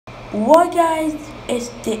What guys, it's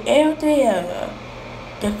the end of the era.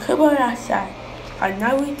 The Cuba website are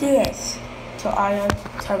now with this to our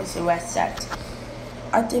service website.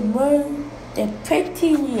 After more than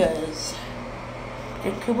 15 years,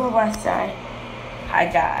 the Cuba website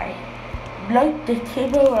had died. Look the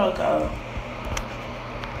Cuba logo.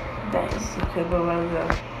 That is the Cuba logo.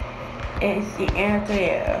 It's the end of the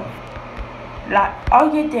era. Like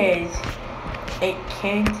all your days, it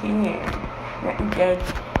came to an end.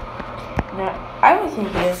 Now, I was in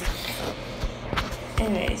here.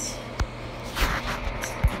 Anyways,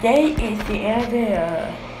 today is the end of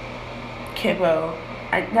the Cuba,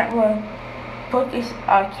 and that will focus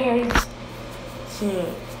our kids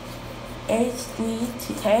to age 3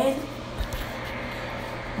 to 10.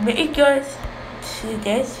 But it goes to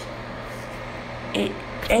this. Age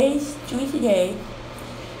 3 today.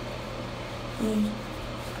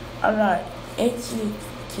 Alright, age 3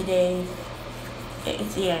 today.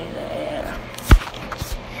 It's the end of the era.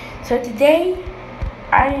 So today,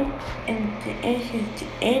 I am interested to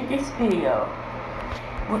end this video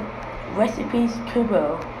with recipes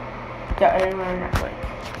Kubo, the other network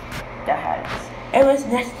that has. It was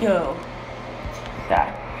next year.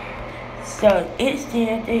 So it's the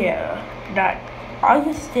end of the era. That all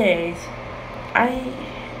these days,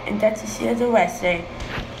 and that's the see the website.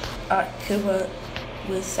 Kubo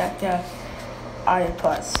will set the audio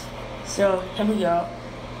plus. So here we go.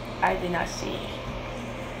 I did not see.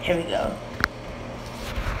 Here we go.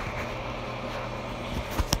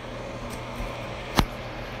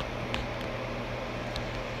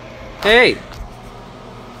 Hey!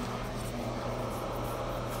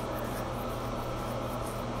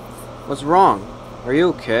 What's wrong? Are you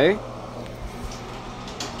okay?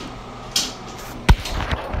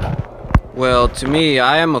 Well, to me,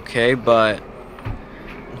 I am okay, but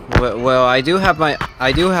well, I do have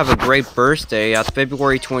a great birthday at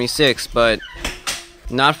February 26th, but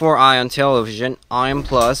not for Ion Television, Ion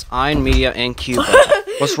Plus, Ion Media, and Cuba.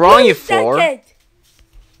 What's wrong, you four?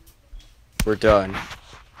 We're done.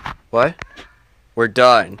 What? We're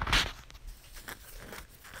done.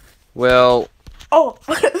 Well. Oh,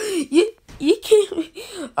 you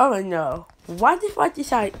can't. Oh no! Why did I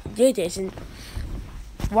decide to do this? And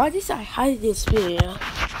why did I hide this video?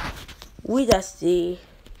 We just see.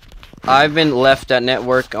 I've been left that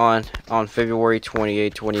network on February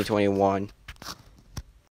 28, 2021.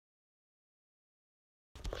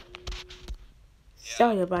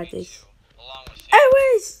 Sorry about this.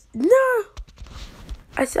 Anyways, no.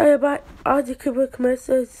 I sorry about all the Cuba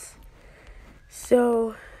commercials.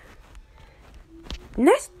 So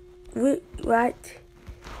next we right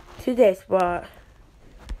to this part.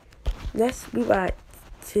 Let's be right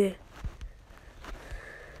to.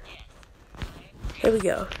 Here we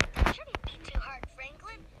go.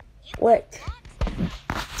 Wait.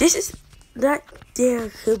 This is not their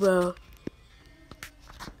Cuba.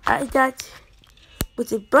 I got with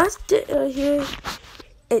the busted here.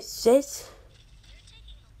 It says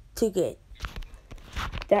to get.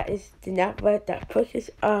 That is the network that pushes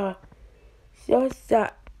shows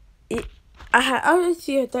that it. I had already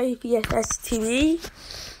seen a 30 PSS TV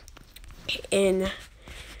in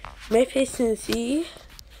Memphis, Tennessee,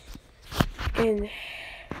 and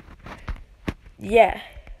yeah,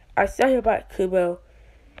 I saw about Cuba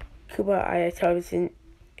I television,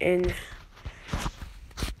 and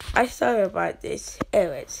I saw about this.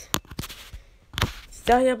 Anyways,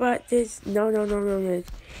 sorry about this. No.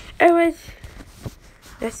 Anyways,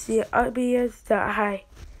 let's see other videos that I had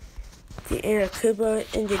the end of Cuba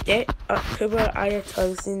and the day of Cuba I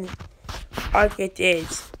television. All get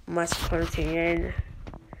is much content.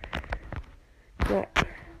 But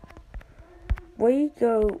where you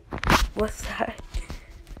go? What's that?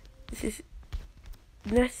 This is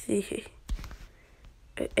let's see.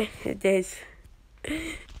 There's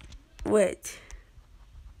wait.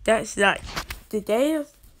 That's not the day of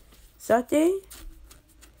Sunday.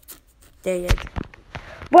 Day it.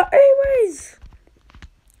 But anyways,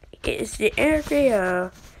 it's the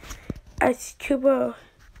area as Cuba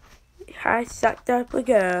has sucked up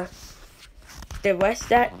again. The rest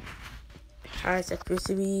that has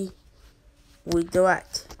officially with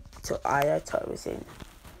direct to our television.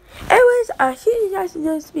 Anyways, I'll see you guys in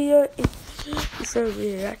this video. So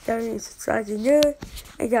like that and subscribe to new.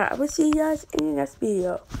 And yeah, I will see you guys in the next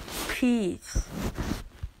video. Peace.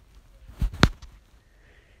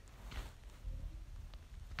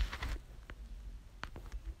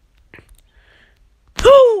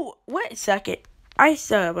 Wait a second. I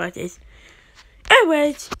saw about this.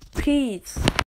 Anyways, peace.